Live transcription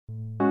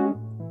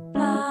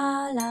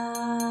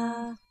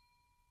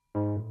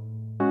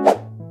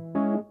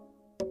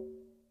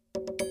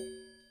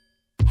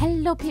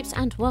Hello peeps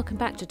and welcome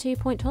back to 2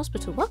 Point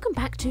Hospital. Welcome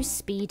back to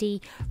Speedy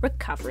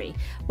Recovery,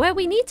 where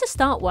we need to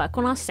start work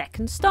on our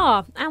second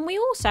star, and we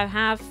also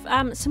have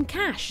some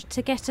cash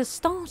to get us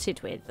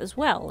started with as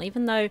well.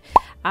 Even though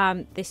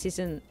this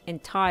isn't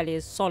entirely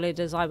as solid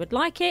as I would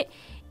like it,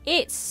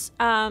 it's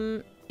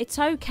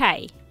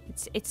okay.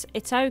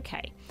 It's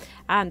okay.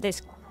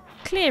 There's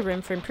clear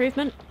room for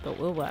improvement, but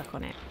we'll work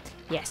on it.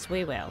 Yes,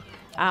 we will.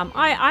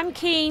 I'm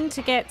keen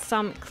to get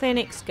some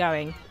clinics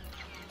going,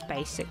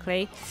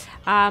 basically,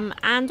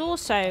 and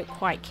also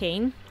quite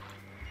keen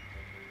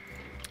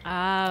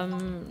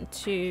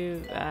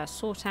to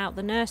sort out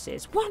the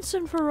nurses once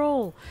and for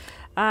all.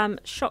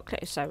 So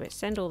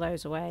send all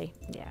those away.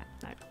 Yeah,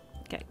 no,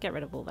 get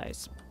rid of all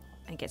those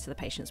and get to the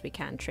patients we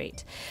can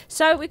treat.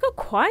 So we've got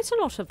quite a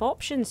lot of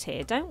options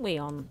here, don't we,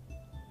 on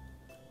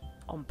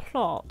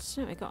plots?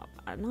 So we've got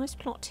a nice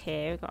plot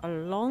here, we've got a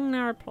long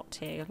narrow plot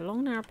here, a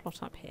long narrow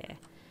plot up here,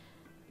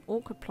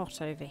 awkward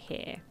plot over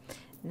here.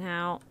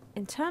 Now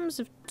in terms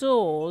of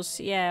doors,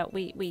 yeah,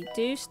 we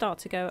do start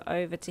to go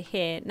over to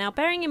here. Now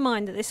bearing in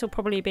mind that this will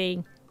probably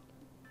be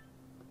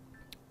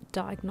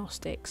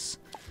diagnostics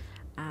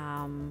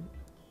and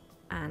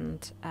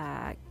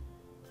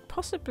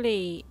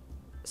possibly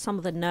some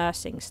of the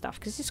nursing stuff,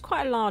 because it's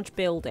quite a large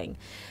building,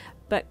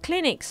 but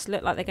clinics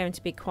look like they're going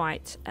to be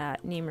quite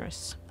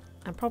numerous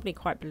and probably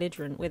quite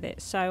belligerent with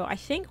it. So I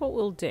think what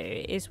we'll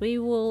do is we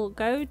will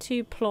go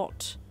to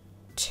plot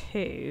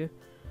 2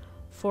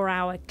 for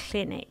our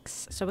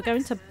clinics. So we're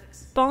going to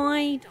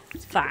buy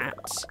that.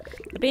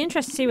 It'll be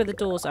interesting to see where the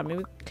doors are. I mean,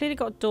 we've clearly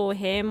got a door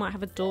here, might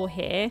have a door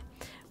here,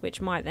 which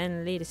might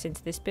then lead us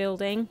into this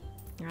building.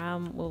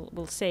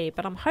 We'll see,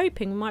 but I'm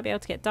hoping we might be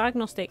able to get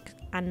diagnostic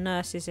and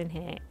nurses in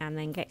here and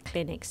then get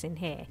clinics in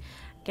here.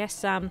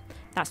 Guess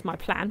that's my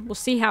plan. We'll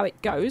see how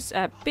it goes.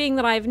 Being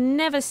that I've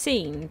never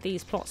seen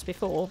these plots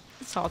before,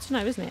 it's hard to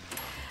know, isn't it?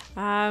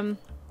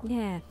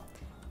 Yeah.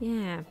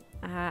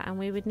 And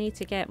we would need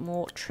to get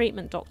more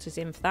treatment doctors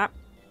in for that.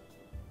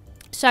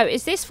 So,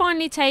 is this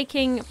finally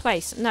taking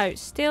place? No,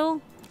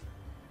 still.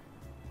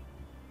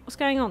 What's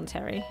going on,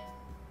 Terry?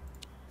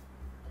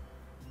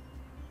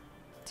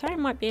 Terry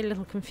might be a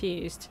little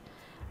confused.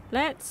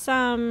 Let's,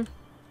 don't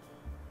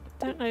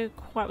know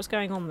quite what's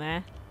going on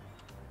there.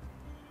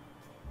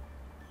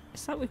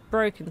 It's like we've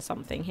broken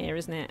something here,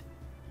 isn't it?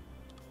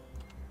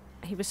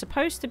 He was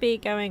supposed to be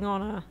going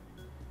on a...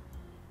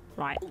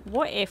 Right,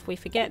 what if we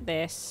forget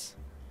this?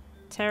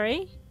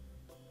 Terry?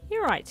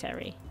 You're right,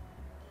 Terry.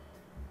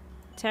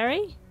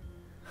 Terry?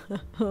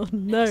 Oh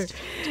no.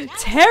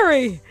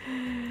 Terry!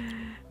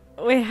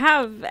 We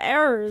have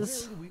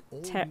errors.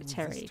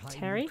 Terry?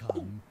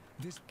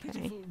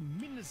 Okay.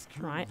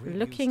 Right,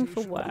 looking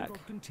for work.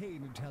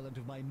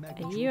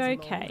 Are you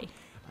okay?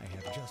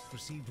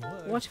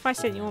 What if I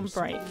sent you on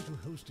break?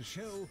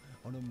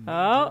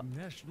 Oh,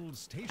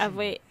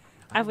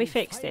 have we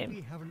fixed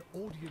him?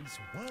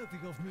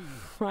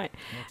 Right.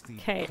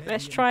 Okay,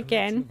 let's try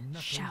again.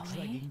 Shall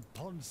we?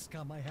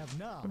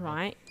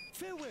 Right.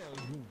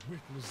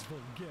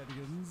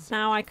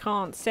 Now I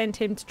can't send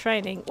him to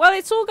training. Well,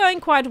 it's all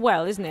going quite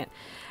well, isn't it?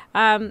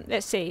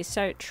 Let's see.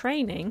 So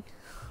training.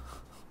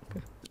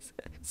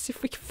 Let's see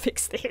if we can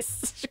fix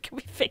this. Can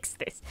we fix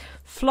this?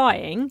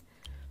 Flying.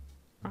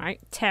 Right,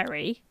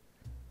 Terry.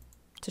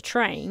 To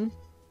train.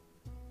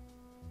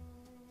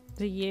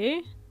 Do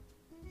you?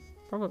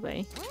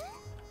 Probably.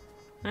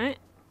 Right.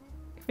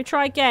 If we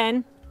try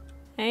again.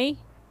 Hey?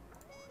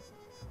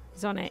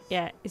 He's on it.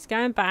 Yeah, he's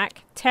going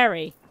back.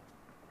 Terry.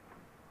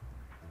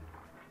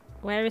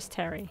 Where is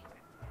Terry?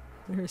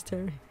 Where is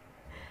Terry?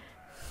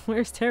 Where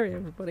is Terry,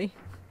 everybody?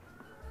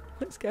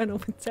 What's going on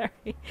with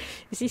Terry?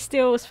 Is he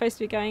still supposed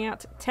to be going out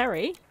to...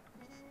 Terry?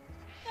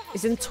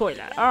 He's in the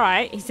toilet.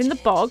 Alright, he's in the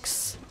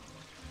box.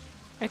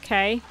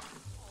 Okay.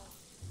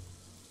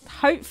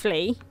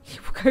 Hopefully, he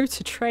will go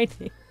to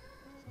training.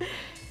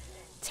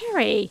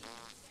 Terry!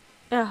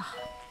 Ugh.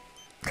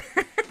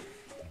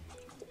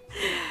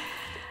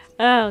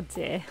 Oh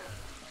dear.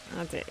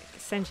 Oh dear.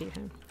 Send you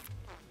home.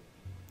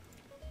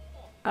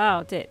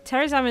 Oh dear.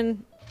 Terry's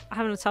having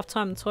a tough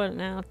time in the toilet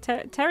now.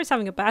 Terry's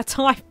having a bad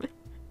time.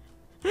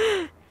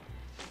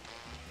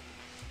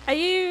 Are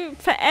you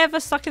forever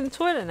stuck in the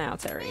toilet now,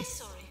 Terry?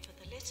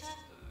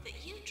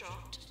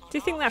 Do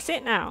you think that's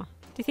it now?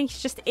 Do you think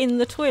he's just in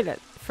the toilet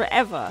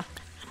forever?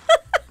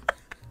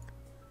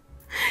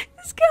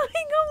 What's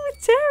going on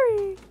with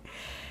Terry?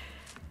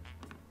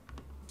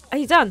 Are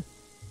you done?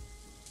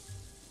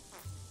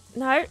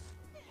 No.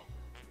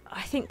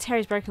 I think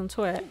Terry's broken the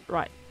toilet.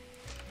 Right.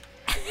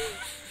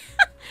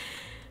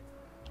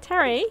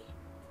 Terry?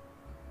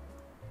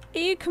 Are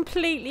you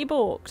completely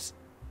balked?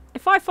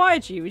 If I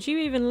fired you, would you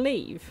even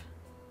leave?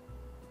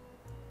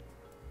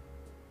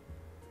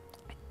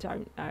 I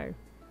don't know.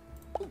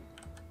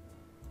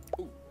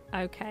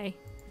 Okay.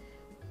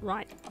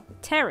 Right.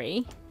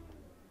 Terry.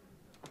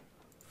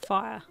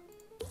 Fire.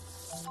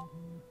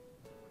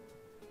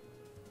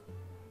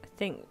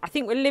 I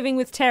think we're living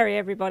with Terry,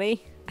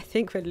 everybody. I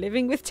think we're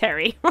living with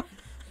Terry.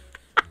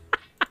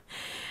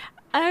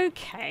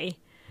 Okay.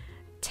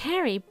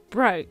 Terry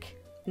broke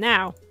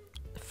Now,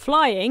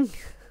 flying.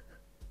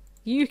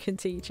 You can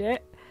teach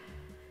it.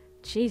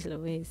 Jeez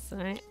Louise,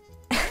 right?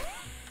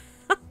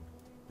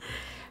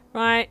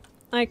 Right,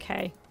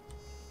 okay.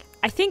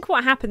 I think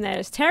what happened there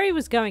is Terry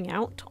was going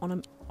out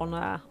on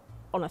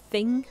a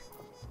thing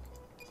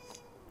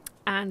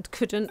and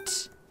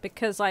couldn't,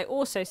 because I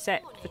also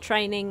set the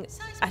training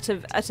at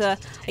a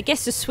I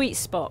guess a sweet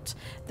spot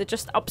that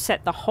just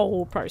upset the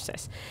whole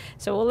process.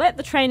 So we'll let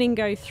the training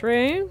go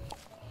through.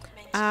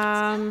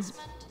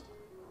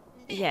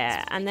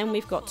 Yeah, and then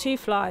we've got 2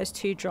 flyers,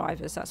 2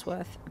 drivers. That's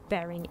worth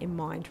bearing in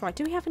mind. Right,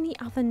 do we have any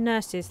other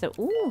nurses that...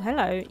 Oh,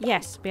 hello.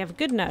 Yes, we have a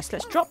good nurse.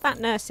 Let's drop that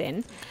nurse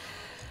in.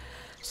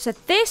 So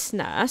this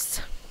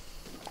nurse...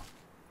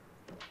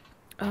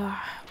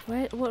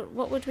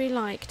 what would we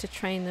like to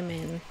train them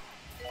in?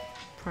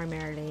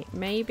 Primarily.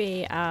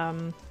 Maybe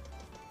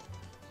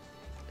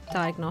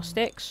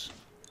diagnostics.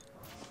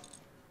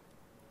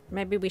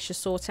 Maybe we should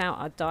sort out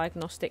our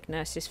diagnostic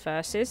nurses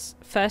first.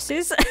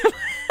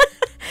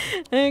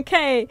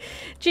 Okay,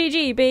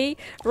 GGB.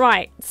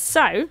 Right,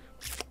 so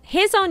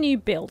here's our new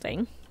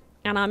building,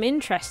 and I'm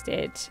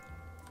interested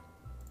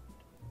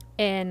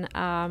in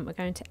we're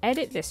going to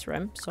edit this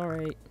room.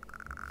 Sorry,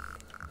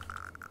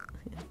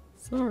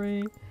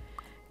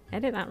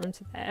 edit that room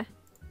to there.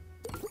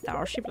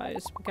 There she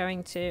blows. We're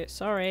going to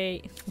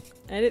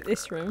edit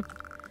this room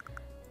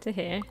to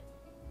here.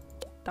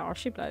 There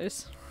she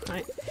blows.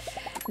 Right,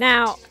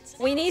 now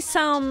we need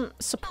some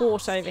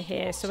support over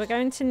here, so we're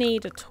going to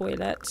need a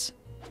toilet.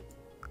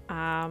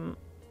 We're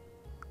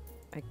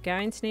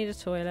going to need a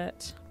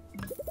toilet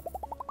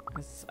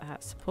as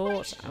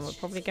support, and we're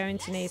probably going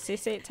to need... See,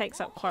 it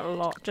takes up quite a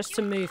lot just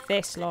to move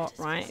this lot,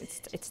 right?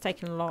 It's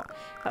taken a lot.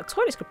 But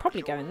toilets could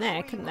probably go in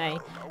there, couldn't they?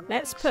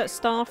 Let's put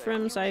staff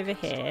rooms over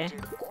here,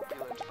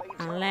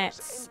 and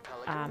let's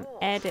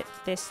edit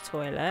this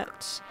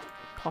toilet,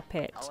 pop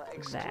it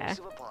there.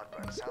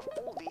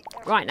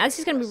 Right, now this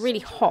is going to be really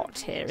hot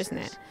here, isn't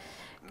it?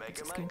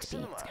 It's going to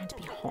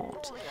be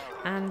hot,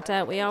 and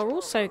we are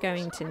also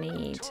going to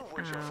need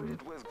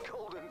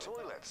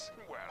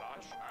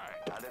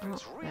oh,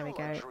 there we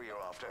go.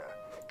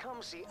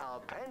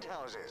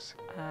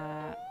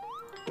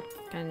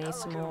 Gonna need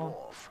some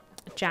more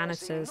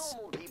janitors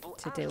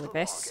to deal with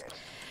this.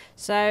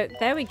 So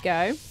there we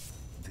go.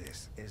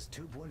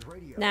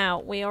 Now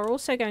we are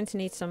also going to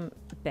need some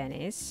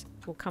bennies.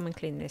 We'll come and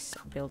clean this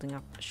building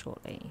up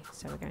shortly.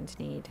 So we're going to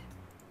need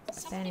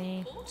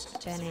Benny,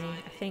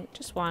 I think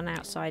just 1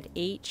 outside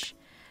each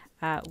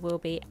will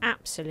be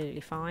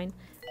absolutely fine.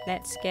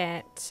 Let's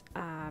get,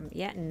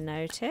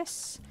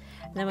 notice.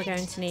 And then we're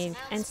going to need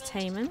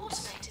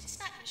entertainment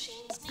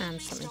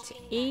and something to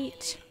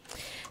eat.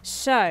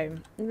 So,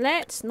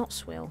 let's not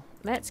swill.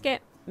 Let's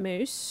get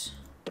Moose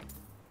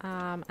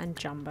and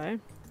Jumbo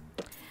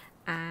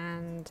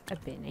and a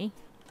Binny.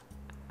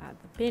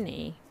 The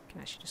Binny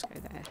can actually just go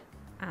there.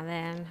 And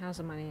then, how's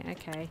the money?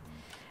 Okay.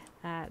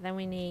 Then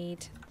we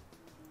need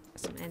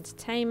some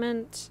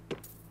entertainment.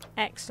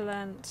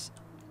 Excellent.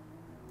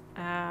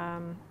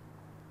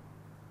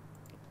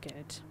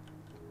 Good.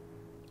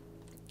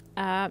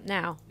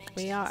 Now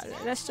we are.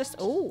 Let's just.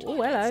 Oh,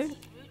 hello.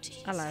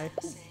 Hello.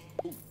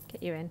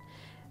 Get you in.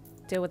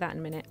 Deal with that in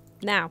a minute.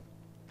 Now.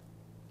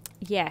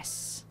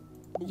 Yes,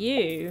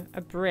 you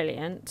are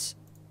brilliant.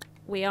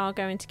 We are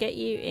going to get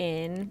you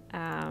in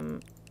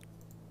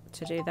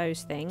to do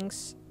those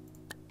things.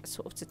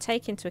 Sort of to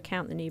take into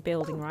account the new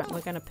building, right?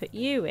 We're going to put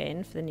you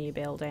in for the new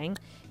building,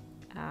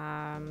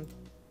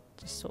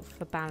 just sort of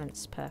for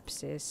balance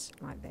purposes,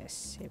 like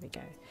this. Here we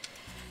go.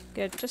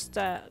 Good. Just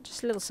a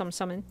little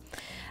something.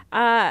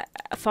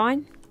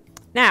 Fine.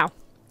 Now,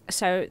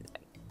 so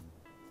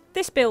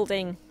this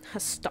building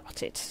has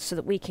started, so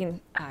that we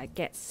can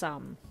get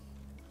some.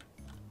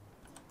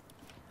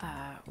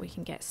 We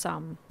can get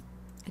some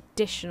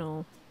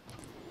additional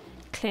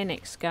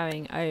clinics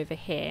going over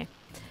here.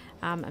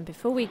 And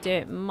before we do,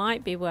 it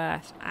might be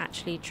worth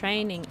actually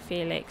training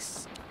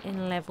Felix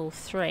in level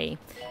 3,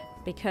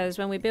 because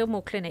when we build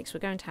more clinics,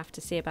 we're going to have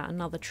to see about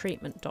another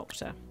treatment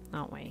doctor,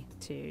 aren't we,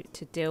 to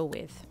deal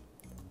with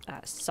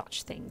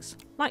such things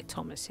like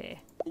Thomas here.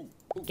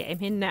 Get him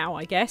in now,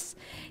 I guess.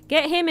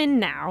 Get him in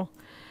now.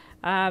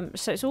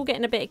 So it's all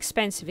getting a bit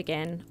expensive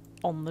again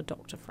on the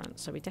doctor front,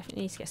 so we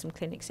definitely need to get some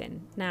clinics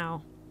in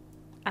now.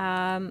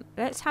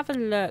 Let's have a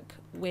look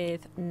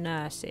with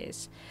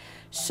nurses.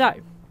 So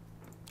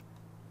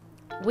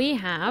we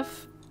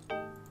have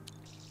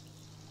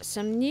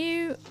some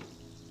new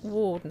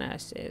ward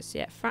nurses.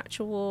 Yeah,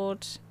 fracture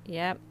ward.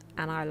 Yep.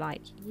 And I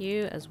like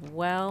you as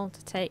well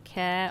to take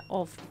care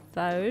of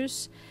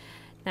those.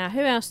 Now,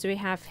 who else do we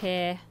have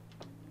here?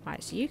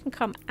 Right, so you can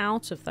come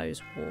out of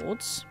those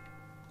wards.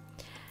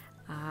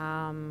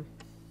 And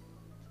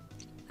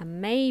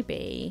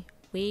maybe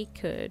we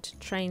could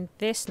train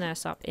this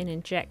nurse up in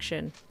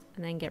injection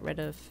and then get rid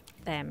of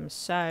them.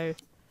 So,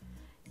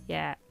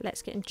 yeah,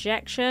 let's get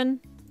injection.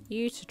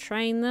 You to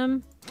train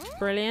them.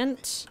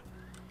 Brilliant.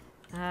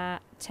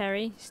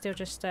 Terry, still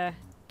just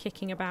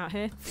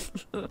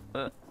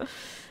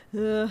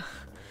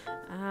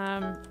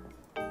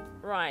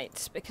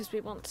Right, because we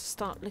want to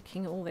start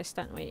looking at all this,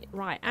 don't we?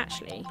 Right,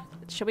 actually,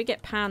 shall we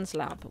get Pan's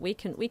lab? We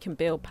can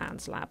build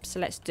Pan's lab, so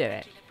let's do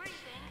it.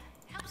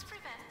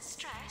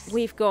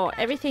 We've got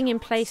everything in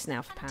place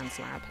now for Pan's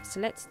lab, so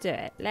let's do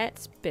it.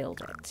 Let's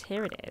build it.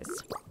 Here it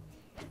is.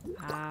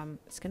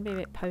 It's going to be a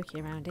bit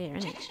pokey around here,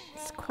 isn't it?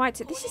 It's quite.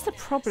 This is the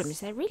problem. Is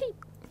they're really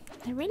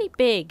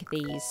big.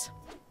 These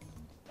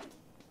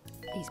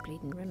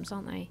bleeding rooms,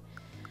 aren't they?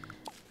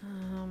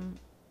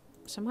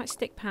 So I might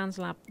stick Pan's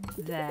lab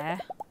there.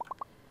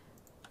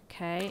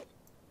 Okay.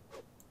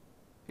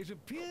 It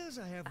appears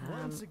I have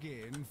once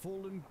again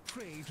fallen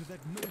prey to that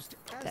most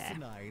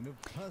asinine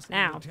of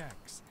personal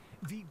attacks,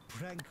 the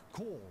prank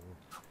call.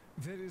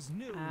 There is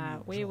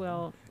no we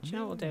will. Do you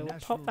know what we'll do? We'll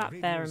pop that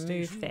there and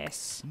move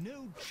this.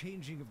 No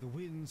changing of the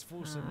winds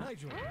for Sir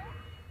Nigel.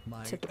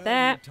 My to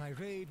there.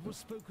 tirade was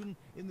spoken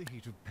in the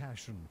heat of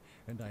passion,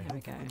 and I hope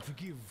you can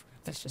forgive.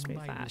 Let's just move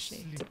that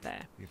actually to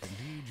there. If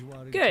indeed you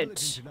are good.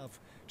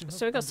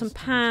 So we've got some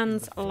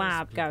Pan's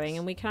lab going,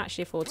 and we can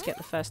actually afford to get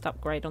the first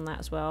upgrade on that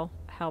as well,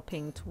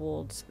 helping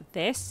towards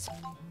this.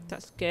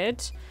 That's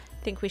good.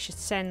 I think we should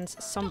send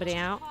somebody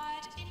out.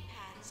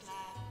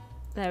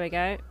 There we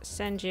go.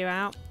 Send you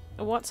out.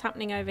 What's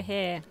happening over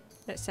here?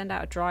 Let's send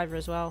out a driver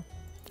as well.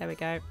 There we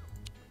go.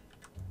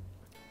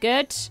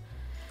 Good.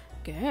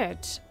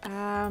 Good.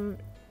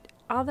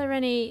 Are there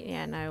any...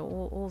 Yeah, no,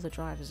 all the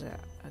drivers are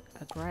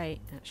great,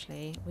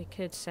 actually. We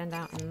could send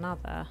out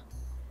another,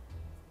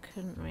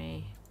 couldn't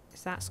we?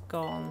 Because that's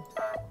gone.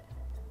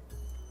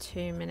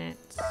 2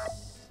 minutes.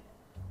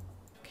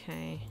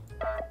 Okay.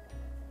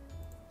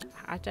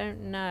 I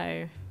don't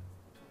know.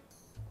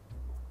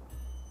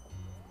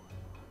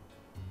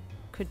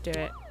 Could do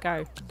it.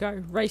 Go.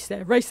 Go. Race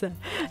there. Race there.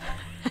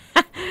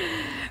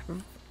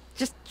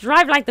 Just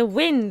drive like the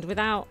wind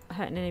without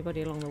hurting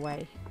anybody along the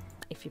way,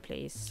 if you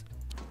please.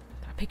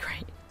 That'd be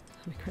great.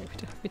 That'd be great.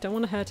 We don't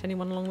want to hurt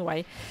anyone along the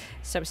way.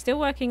 So we're still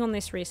working on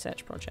this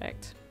research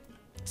project.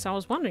 So I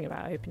was wondering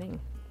about opening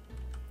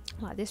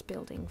like this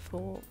building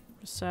for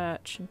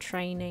research and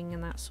training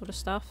and that sort of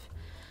stuff.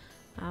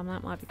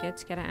 That might be good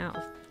to get it out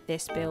of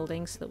this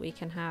building so that we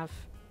can have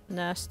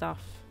nurse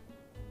stuff.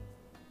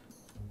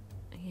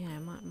 Yeah,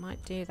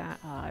 might do that.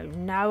 Oh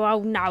no!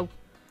 Oh no!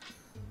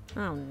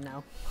 Oh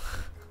no!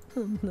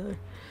 Oh no!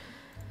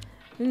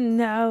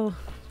 No!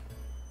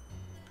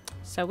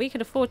 So we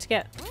could afford to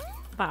get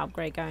that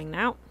upgrade going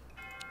now.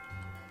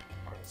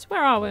 So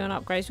where are we on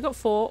upgrades? We've got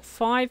 4,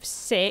 5,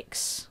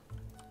 6.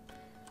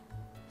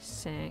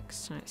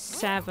 6,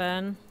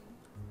 7.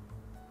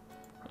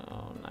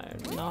 Oh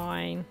no,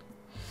 9.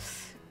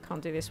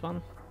 Can't do this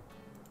one.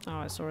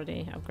 Oh, it's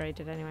already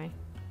upgraded anyway.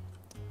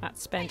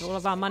 Let's spend all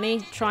of our money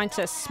trying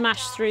to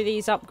smash through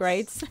these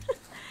upgrades.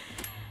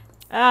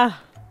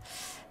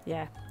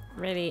 Yeah,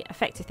 really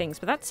affected things,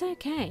 but that's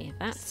okay.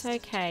 That's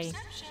okay.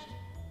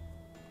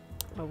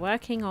 We're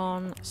working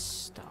on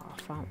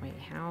stuff, aren't we?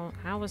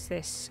 How was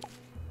this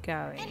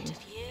going?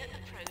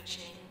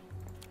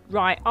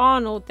 Right,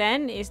 Arnold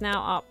then is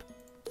now up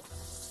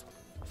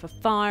for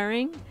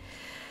firing.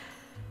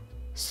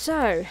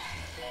 So,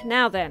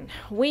 now then,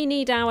 we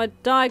need our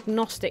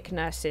diagnostic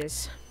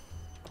nurses.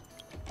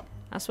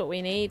 That's what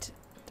we need.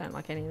 Don't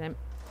like any of them.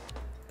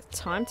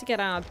 Time to get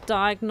our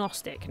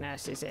diagnostic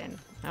nurses in.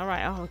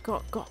 Alright, oh,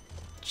 got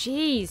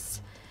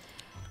jeez.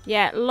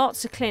 Yeah,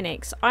 lots of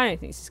clinics. I don't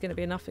think this is going to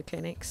be enough for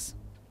clinics.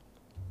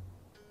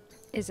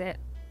 Is it?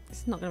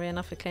 It's not going to be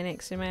enough for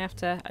clinics. We may have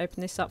to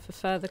open this up for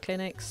further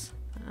clinics.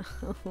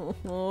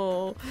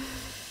 Oh,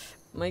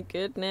 my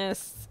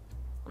goodness.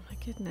 My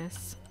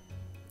goodness.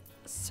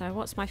 So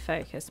what's my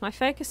focus? My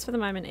focus for the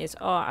moment is,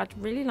 oh, I'd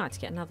really like to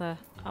get another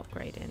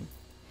upgrade in.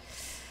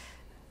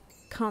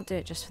 Can't do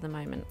it just for the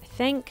moment. I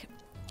think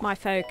my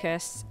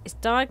focus is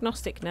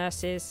diagnostic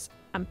nurses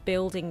and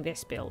building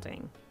this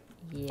building.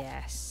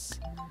 Yes.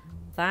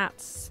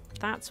 That's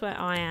where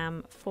I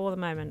am for the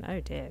moment. Oh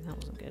dear, that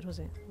wasn't good, was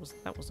it?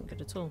 That wasn't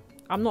good at all.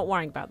 I'm not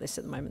worrying about this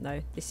at the moment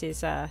though. This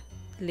is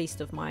least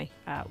of my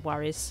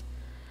worries.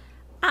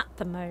 At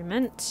the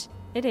moment,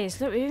 it is.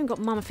 Look, we've even got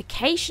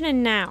mummification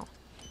in now.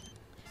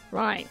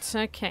 Right,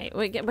 okay.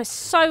 We're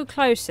so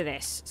close to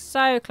this.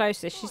 So close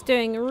to this. She's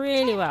doing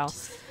really well.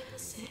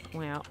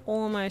 We are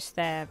almost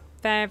there.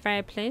 Very,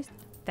 very pleased.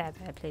 Very,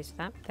 very pleased with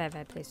that. Very,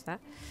 very pleased with that.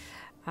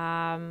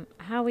 How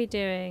are we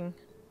doing?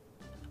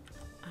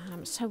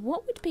 So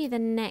what would be the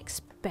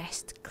next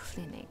best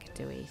clinic,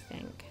 do we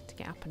think, to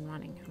get up and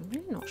running? I'm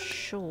really not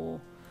sure.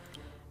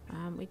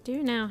 We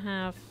do now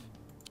have...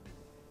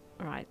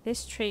 Right,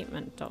 this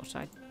treatment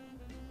doctor.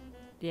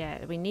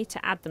 Yeah, we need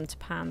to add them to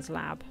Pan's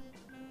lab.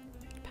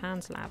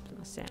 Pan's lab,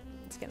 that's it.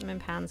 Let's get them in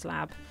Pan's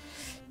lab.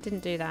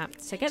 Didn't do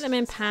that. So get them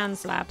in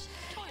Pan's lab.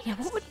 Yeah,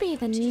 what would be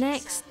the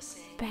next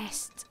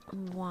best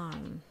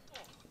one,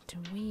 do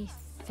we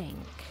think?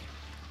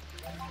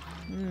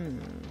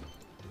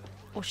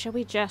 Or shall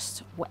we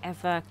just,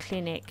 whatever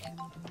clinic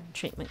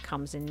treatment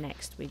comes in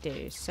next, we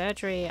do?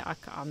 Surgery,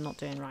 I'm not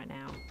doing right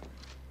now.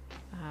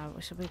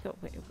 So we've got,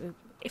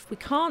 if we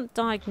can't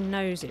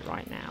diagnose it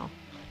right now,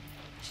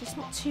 it's just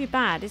not too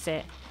bad, is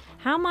it?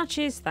 How much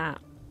is that?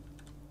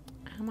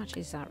 How much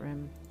is that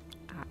room?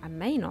 I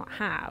may not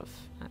have,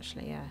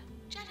 actually, a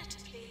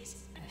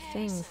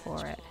thing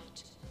for it.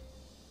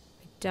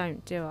 I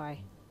don't, do I?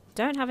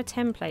 Don't have a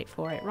template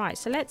for it. Right,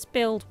 so let's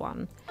build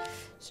one.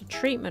 So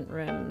treatment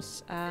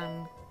rooms.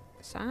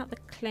 So at the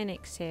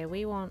clinics here,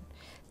 we want...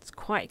 It's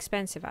quite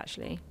expensive,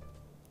 actually.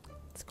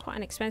 It's quite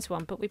an expensive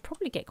one, but we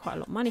probably get quite a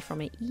lot of money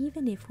from it,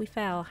 even if we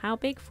fail. How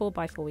big?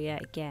 4x4, yeah,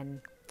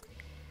 again.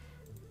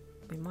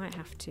 We might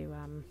have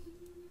to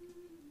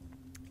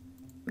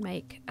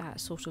make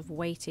sort of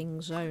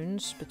waiting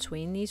zones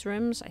between these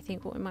rooms. I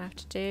think what we might have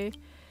to do.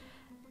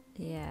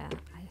 Yeah,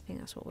 I think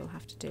that's what we'll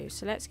have to do.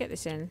 So let's get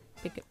this in.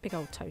 Big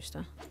old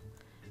toaster.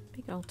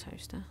 Big old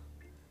toaster.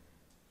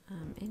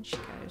 In she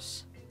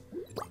goes.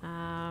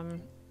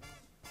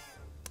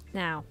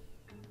 Now,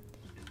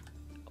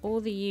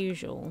 all the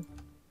usual.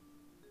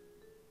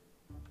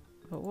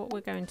 But what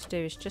we're going to do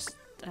is just...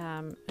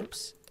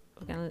 oops.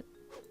 We're going to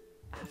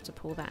have to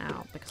pull that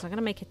out because I'm going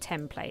to make a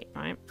template,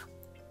 right?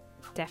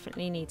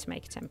 Definitely need to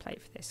make a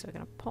template for this. So we're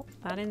going to pop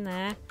that in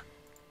there.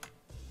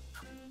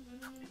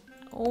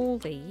 All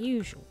the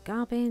usual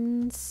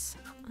gubbins.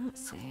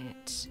 That's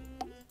it.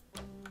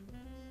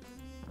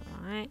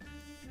 Alright.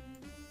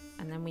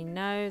 And then we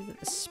know that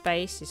the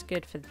space is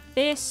good for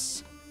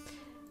this.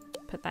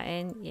 Put that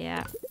in,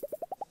 yeah.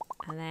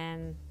 And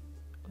then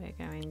we're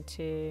going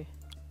to...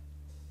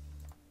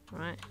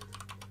 Right.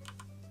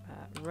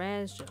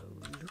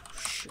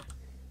 Resolution.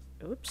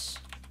 Oops.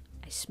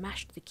 I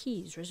smashed the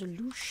keys.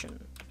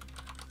 Resolution.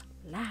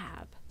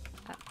 Lab.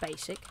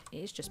 Basic. It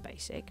is just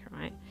basic,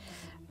 right?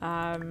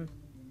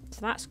 So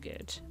that's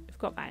good. We've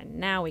got that in.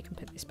 Now we can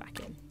put this back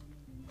in.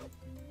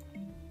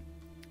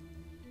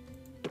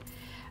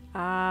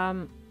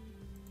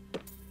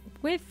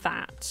 With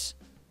that,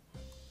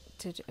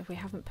 we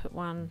haven't put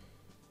one...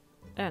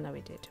 Oh, no,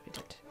 we did. We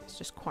did. It's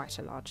just quite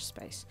a large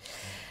space.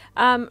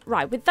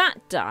 Right, with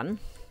that done...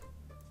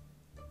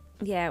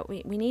 Yeah,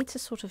 we need to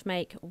sort of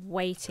make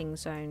waiting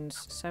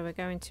zones. So we're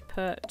going to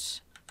put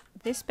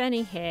this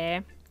Benny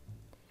here.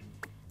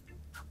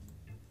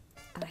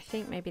 And I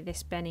think maybe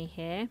this Benny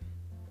here.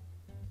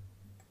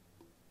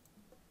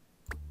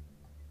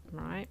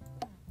 Right.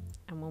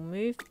 And we'll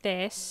move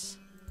this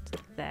to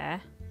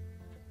there.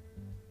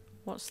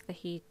 What's the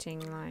heating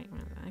like?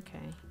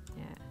 Okay,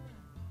 yeah.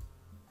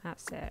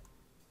 That's it.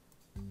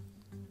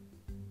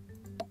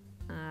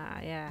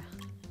 Yeah.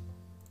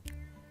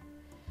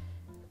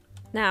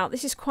 Now,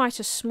 this is quite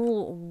a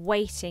small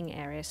waiting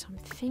area, so I'm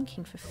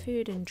thinking for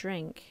food and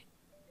drink,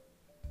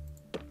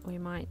 we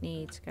might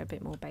need to go a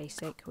bit more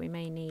basic. We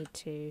may need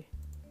to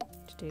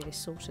do this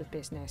sort of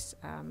business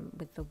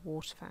with the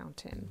water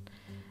fountain.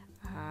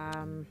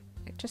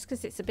 Just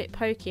because it's a bit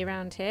pokey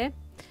around here.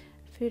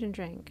 Food and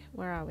drink,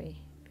 where are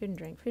we? Food and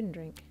drink, food and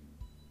drink.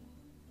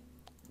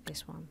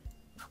 This one.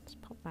 Let's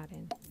pop that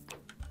in.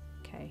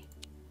 Okay.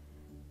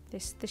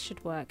 This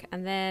should work.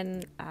 And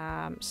then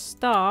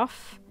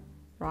staff...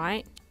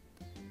 Right.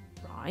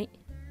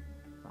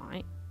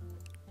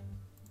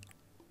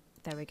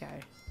 There we go.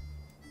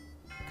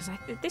 Because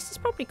this is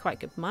probably quite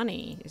good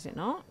money, is it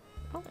not?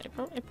 It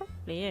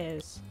probably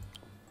is.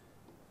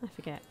 I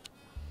forget.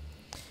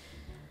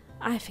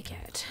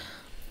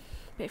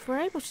 But if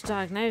we're able to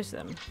diagnose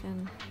them,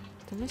 then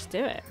let's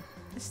do it.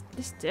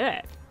 Let's do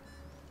it.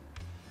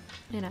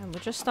 You know, we'll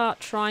just start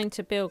trying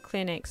to build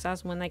clinics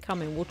as when they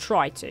come in. We'll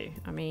try to.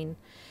 I mean,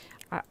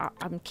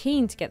 I'm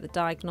keen to get the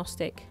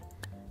diagnostic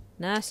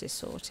nurses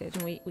sorted,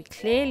 and we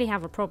clearly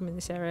have a problem in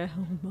this area.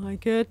 Oh my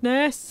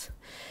goodness.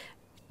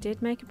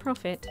 Did make a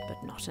profit,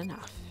 but not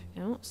enough.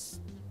 Oops.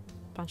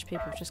 A bunch of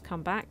people have just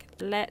come back.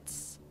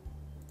 Let's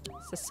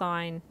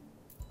assign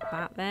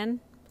that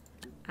then.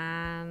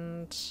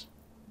 And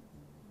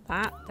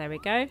that. There we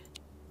go.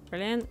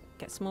 Brilliant.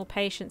 Get some more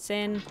patients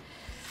in.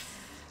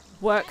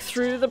 Work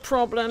through the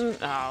problem.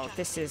 Oh,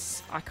 this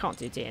is... I can't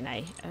do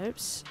DNA.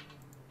 Oops.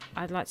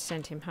 I'd like to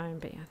send him home,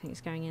 but I think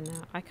he's going in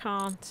now. I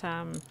can't...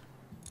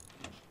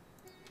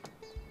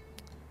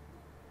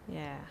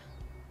 Yeah,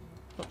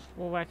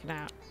 we'll work it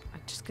out.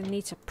 I'm just gonna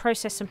need to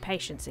process some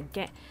patients and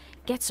get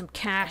some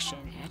cash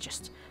in here.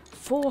 Just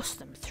force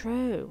them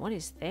through. What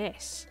is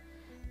this?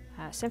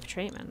 Send for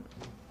treatment.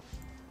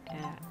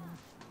 Yeah.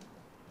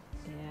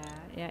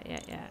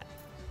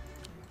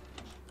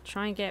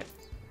 Try and get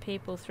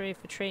people through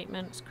for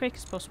treatment as quick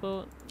as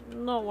possible.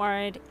 Not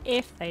worried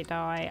if they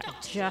die. I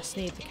just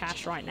need the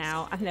cash right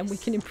now, and then we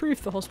can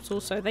improve the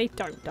hospital so they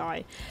don't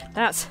die.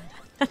 That's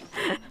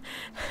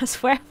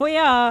that's where we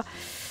are.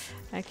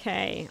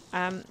 Okay,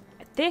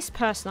 this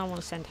person I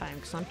want to send home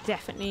because I'm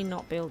definitely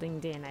not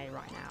building DNA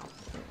right now.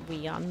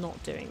 We are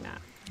not doing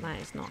that. That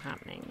is not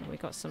happening.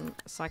 We've got some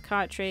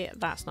psychiatry.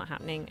 That's not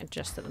happening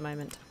just at the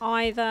moment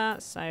either.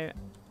 So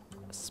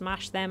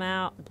smash them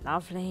out.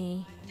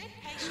 Lovely.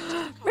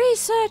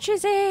 Research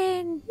is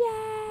in.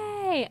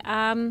 Yay!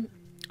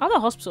 Other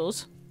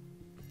hospitals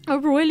are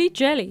royally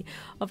jelly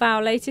of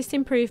our latest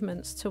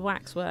improvements to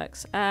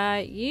Waxworks.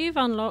 You've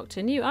unlocked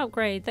a new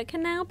upgrade that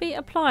can now be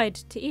applied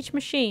to each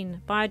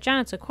machine by a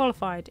janitor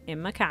qualified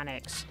in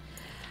mechanics.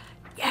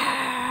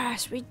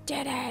 Yes, we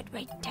did it.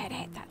 We did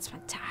it. That's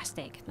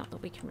fantastic. Not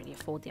that we can really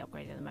afford the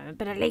upgrade at the moment,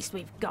 but at least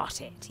we've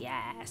got it.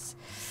 Yes.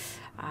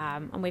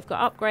 And we've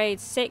got upgrades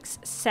 6,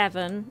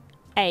 7,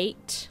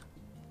 8.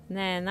 And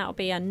then that'll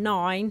be a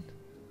 9.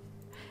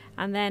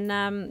 And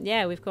then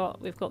yeah, we've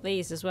got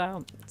these as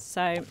well.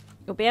 So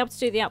we'll be able to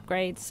do the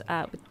upgrades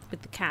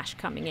with the cash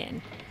coming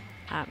in,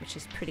 which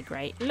is pretty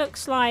great.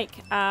 Looks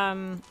like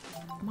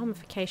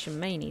mummification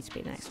may need to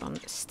be the next one.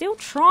 Still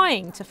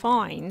trying to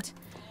find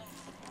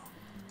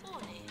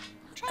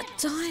a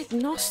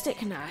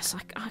diagnostic nurse.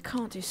 I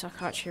can't do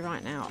psychiatry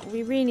right now.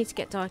 We really need to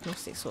get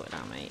diagnostics sorted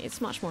out, mate. It's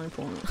much more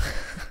important.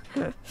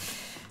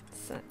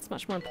 It's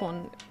much more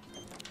important.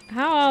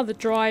 How are the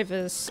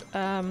drivers?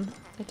 I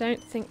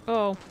don't think...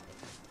 Oh.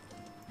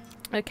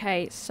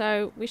 Okay,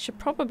 so we should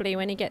probably,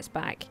 when he gets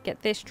back,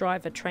 get this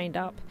driver trained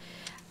up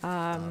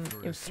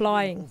in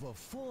flying.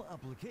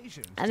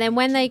 And then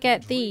when they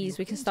get these,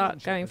 we can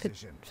start going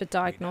for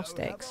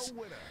diagnostics.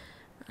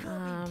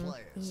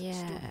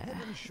 Yeah.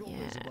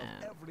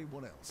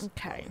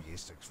 Okay.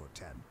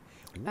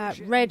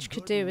 Reg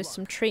could do with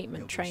some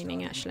treatment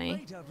training,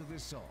 actually.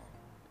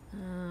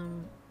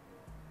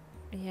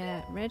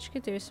 Yeah, Reg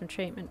could do some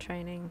treatment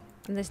training.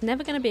 And there's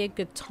never going to be a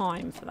good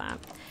time for that.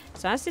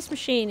 So as this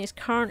machine is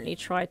currently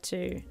trying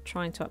to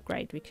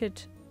upgrade, we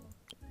could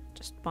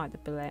just buy the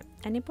bullet.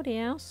 Anybody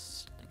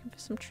else looking for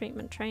some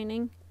treatment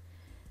training?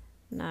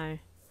 No.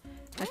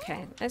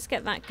 Okay, let's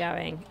get that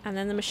going. And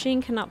then the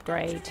machine can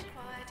upgrade.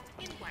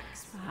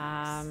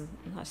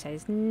 Like I say,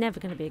 it's never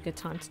going to be a good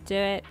time to do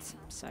it.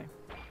 So,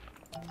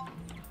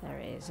 there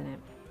it is, isn't it?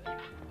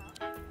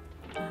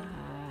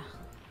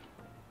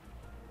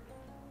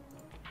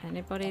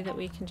 Anybody that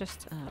we can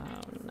just...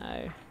 Oh,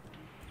 no.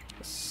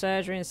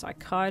 Surgery and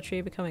psychiatry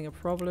are becoming a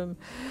problem.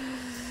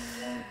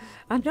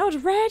 I'm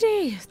not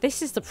ready!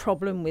 This is the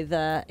problem with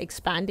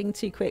expanding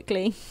too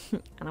quickly.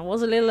 And I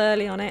was a little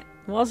early on it.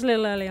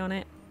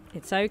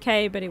 It's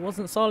okay, but it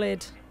wasn't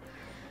solid.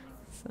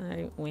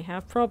 So, we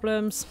have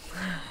problems.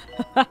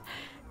 They're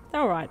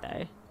alright,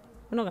 though.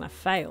 We're not going to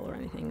fail or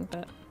anything,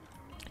 but...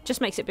 It just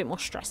makes it a bit more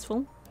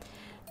stressful.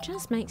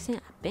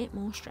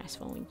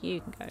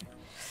 You can go.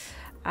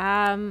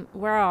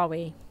 Where are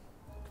we?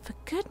 For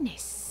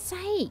goodness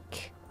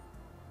sake!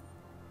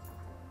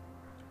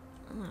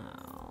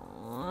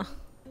 Oh,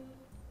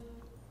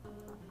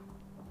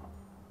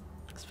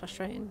 it's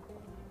frustrating.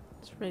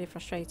 It's really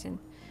frustrating.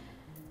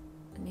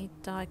 I need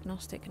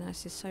diagnostic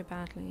nurses so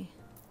badly.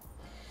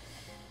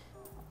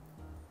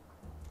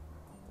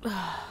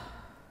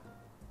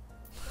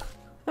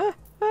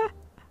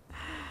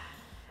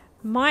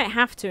 Might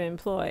have to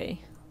employ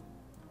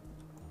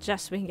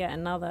just so we can get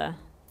another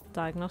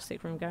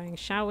diagnostic room going.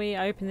 Shall we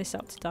open this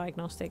up to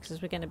diagnostics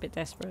as we're getting a bit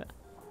desperate?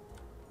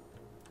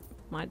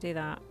 Might do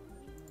that.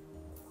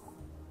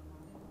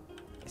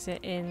 Is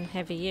it in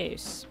heavy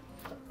use?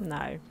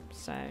 No.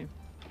 So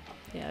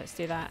yeah, let's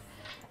do that.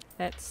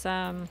 Let's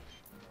can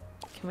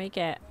we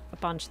get a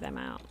bunch of them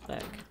out?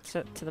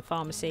 Look, to the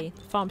pharmacy.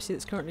 The pharmacy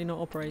that's currently not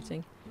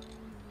operating.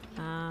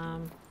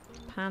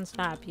 Pan's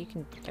Lab, you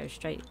can go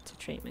straight to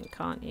treatment,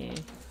 can't you?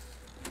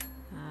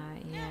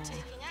 Yeah.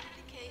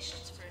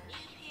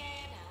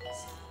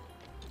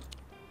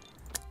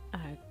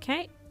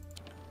 Okay.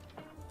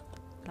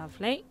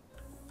 Lovely.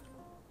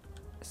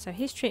 So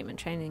his treatment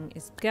training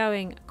is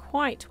going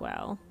quite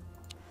well.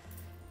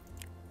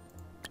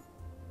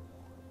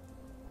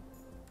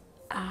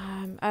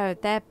 Oh,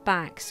 they're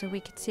back, so we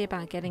could see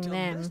about getting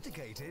them.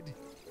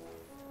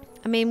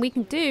 I mean, we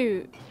can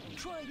do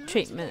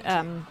treatment,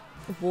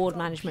 ward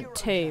management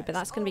too, but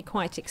that's going to be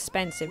quite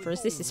expensive,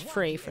 whereas this is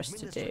free for us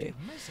to do.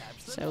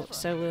 So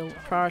we'll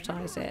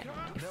prioritise it.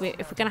 If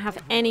we're going to have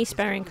any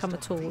spare income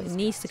at all, it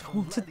needs to go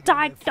on to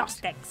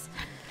diagnostics.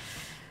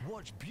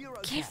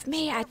 Give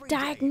me a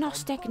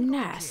diagnostic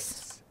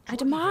nurse. I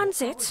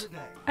demand it.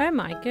 Oh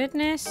my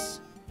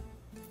goodness.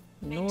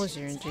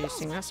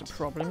 Nausea-inducing. That's a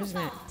problem,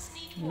 isn't it?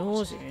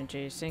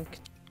 Nausea-inducing.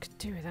 Could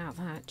do without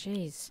that.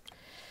 Jeez.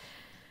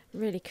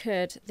 Really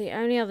could. The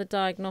only other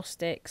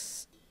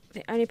diagnostics,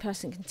 the only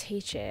person who can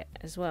teach it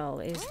as well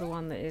is the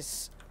one that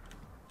is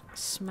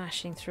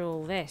smashing through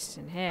all this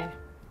in here.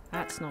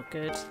 That's not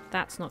good.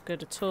 That's not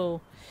good at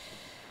all.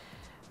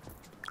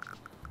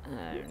 Oh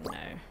no.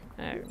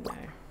 Oh no.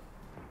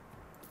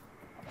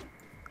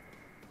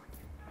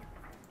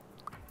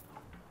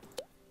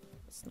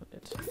 It's not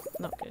good.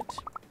 Not good.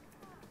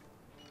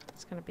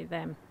 It's going to be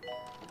them.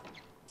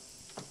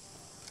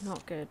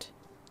 Not good.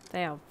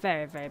 They are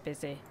very, very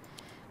busy.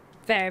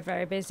 Very,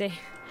 very busy.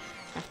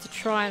 I have to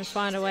try and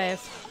find a way of...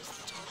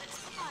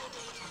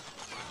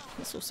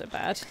 It's also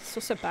bad. It's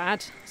also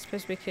bad. I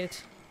suppose we could...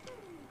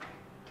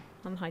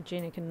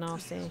 Unhygienic and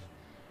nasty.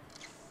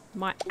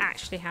 Might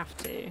actually have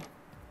to...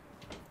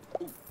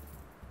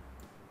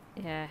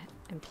 Yeah,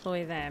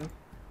 employ them.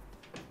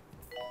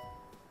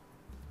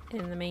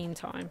 In the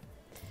meantime.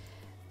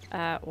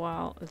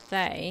 While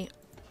they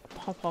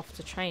pop off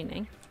to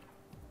training.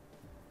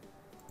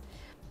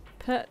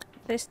 Put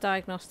this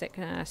diagnostic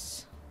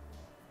nurse...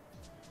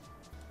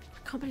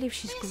 I can't believe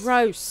she's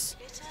gross.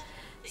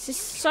 This is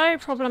so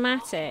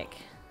problematic.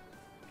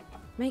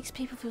 Makes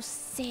people feel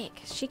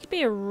sick. She could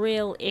be a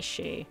real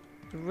issue.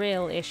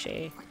 Real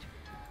issue.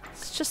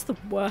 It's just the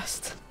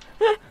worst.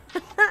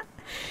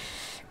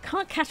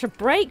 Can't catch a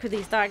break with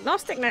these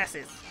diagnostic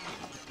nurses.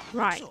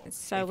 Right,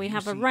 so we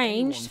have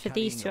arranged for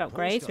these two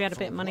upgrades. We had a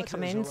bit of money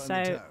come in,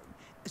 so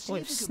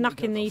we've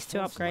snuck in these two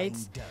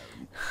upgrades.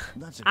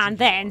 And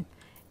then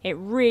it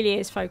really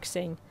is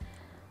focusing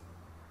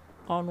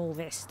on all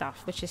this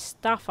stuff, which is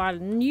stuff I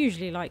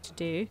usually like to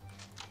do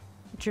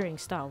during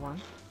Star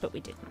 1, but we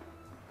didn't.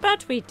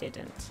 But we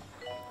didn't.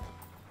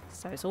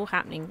 So it's all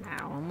happening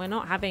now, and we're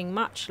not having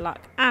much luck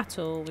at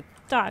all with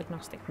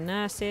diagnostic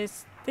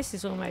nurses. This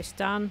is almost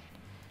done.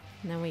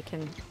 And then we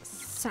can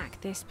sack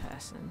this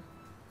person.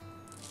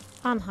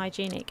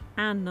 Unhygienic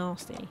and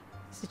nasty.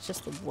 This is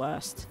just the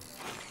worst.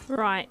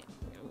 Right.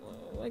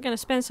 We're going to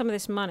spend some of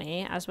this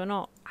money as we're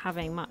not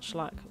having much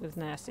luck with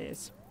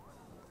nurses.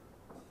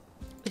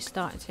 We're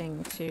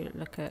starting to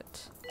look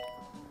at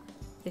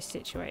this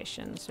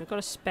situation. So we've got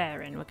a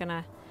spare in. We're going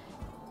to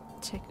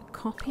take a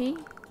copy.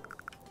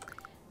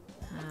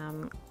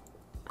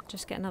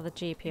 Just get another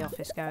GP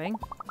office going.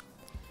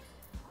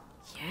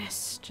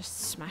 Yes, just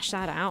smash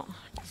that out.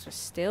 Because we're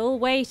still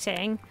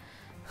waiting.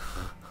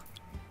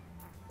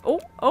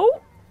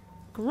 Oh!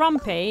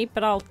 Grumpy,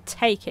 but I'll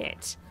take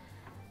it.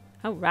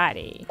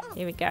 Alrighty,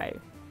 here we go.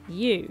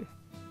 You.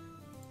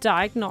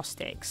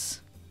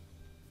 Diagnostics.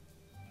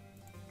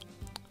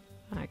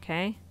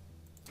 Okay.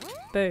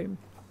 Boom.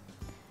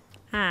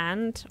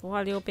 And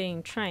while you're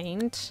being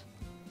trained,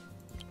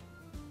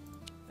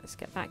 let's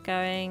get that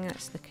going.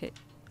 Let's look at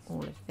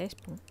all of this.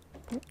 Bonk,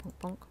 bonk, bonk,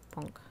 bonk,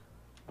 bonk.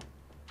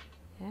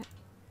 Yeah.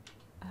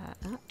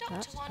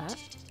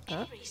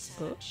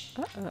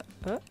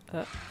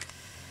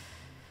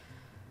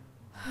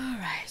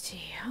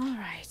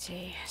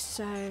 Alrighty.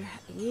 So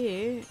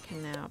you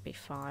can now be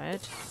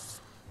fired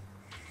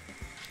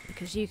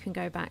because you can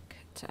go back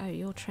to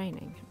you're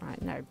training.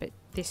 Right, no, but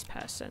this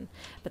person.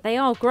 But they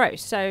are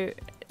gross, so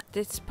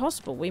it's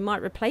possible we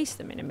might replace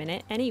them in a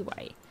minute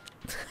anyway.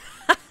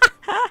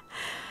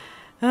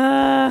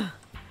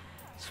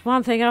 It's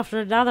one thing after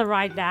another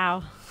right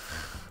now.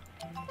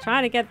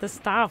 Trying to get the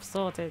staff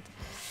sorted.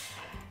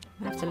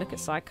 I have to look at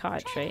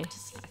psychiatry.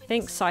 I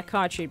think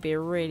psychiatry would be a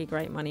really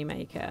great money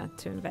maker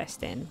to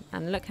invest in.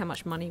 And look how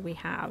much money we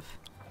have.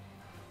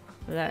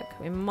 Look,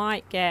 we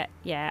might get...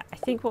 Yeah, I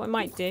think what we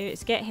might do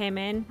is get him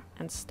in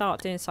and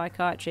start doing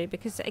psychiatry.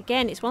 Because,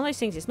 again, it's one of those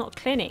things. It's not a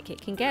clinic.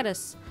 It can get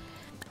us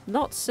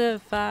lots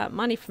of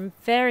money from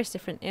various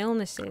different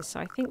illnesses. So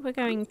I think we're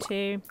going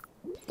to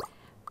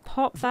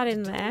pop that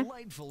in there.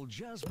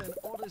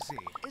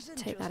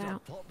 Take that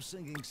out.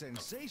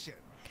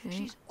 Okay.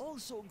 She's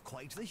also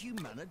quite the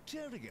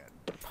humanitarian.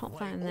 Pop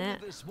that in there.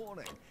 This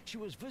morning, she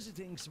was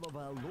visiting some of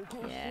our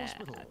local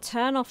hospitals.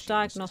 Turn off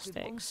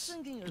diagnostics.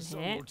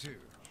 Yeah.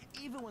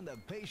 Even when the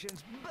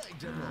patients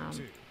begged her not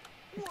to.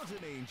 What an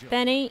angel.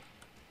 Benny.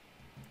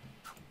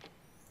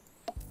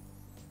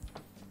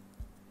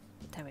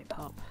 There we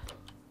pop.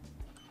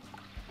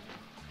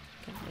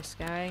 Get this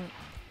going.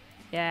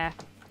 Yeah.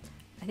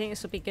 I think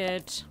this will be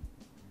good.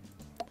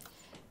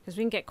 Because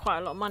we can get quite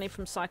a lot of money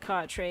from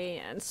psychiatry,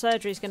 and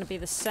surgery is going to be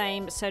the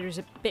same, but surgery is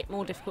a bit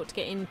more difficult to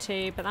get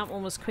into, but that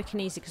one was quick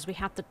and easy because we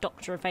had the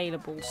doctor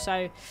available.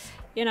 So,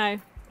 you know,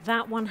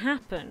 that one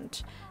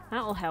happened.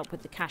 That will help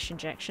with the cash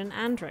injection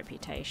and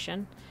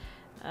reputation.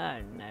 Oh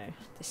no,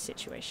 this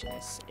situation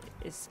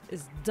is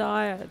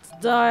dire. It's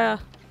dire.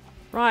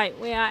 Right,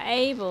 we are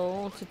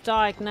able to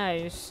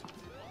diagnose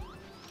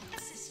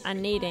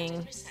and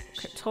needing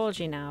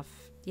cryptology nav.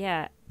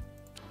 Yeah.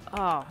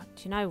 Oh,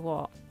 do you know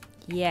what?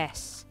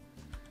 Yes.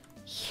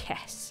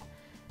 Yes.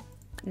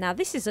 Now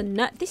this is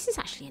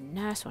actually a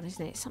nurse one,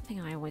 isn't it? It's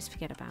something I always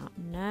forget about.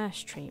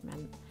 Nurse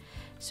treatment.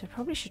 So we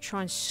probably should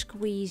try and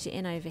squeeze it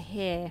in over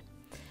here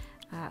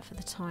for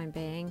the time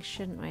being,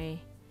 shouldn't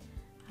we?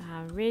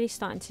 Really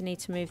starting to need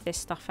to move this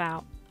stuff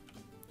out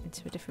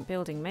into a different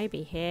building.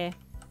 Maybe here.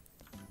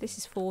 This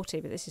is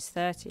 40, but this is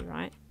 30,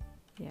 right?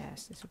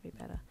 Yes, this would be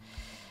better.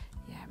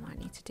 Yeah, I might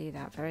need to do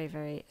that very,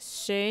 very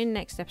soon.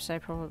 Next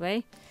episode,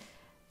 probably.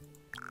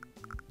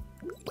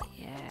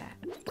 Yeah,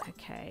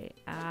 okay.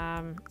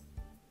 We're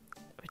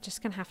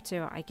just going to have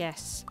to, I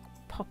guess,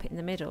 pop it in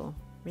the middle.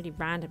 Really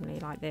randomly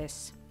like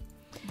this.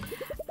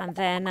 And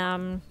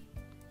then,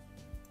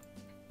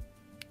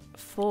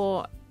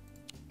 for...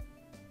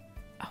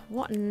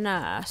 what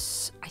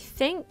nurse? I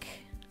think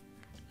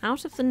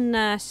out of the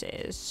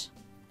nurses,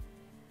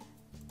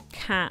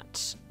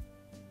 Cat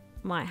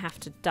might have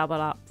to double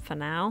up for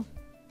now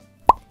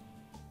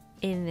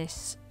in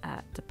this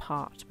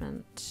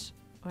department.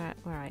 Where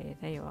are you?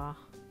 There you are.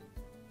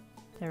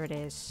 There it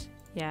is.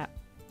 Yeah.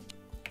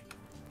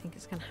 I think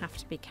it's going to have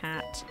to be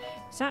Cat.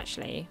 It's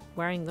actually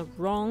wearing the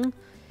wrong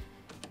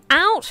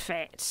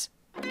outfit.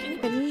 Can you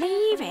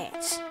believe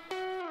it?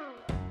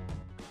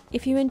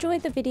 If you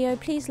enjoyed the video,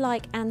 please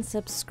like and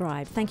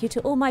subscribe. Thank you to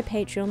all my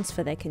Patreons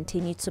for their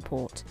continued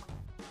support.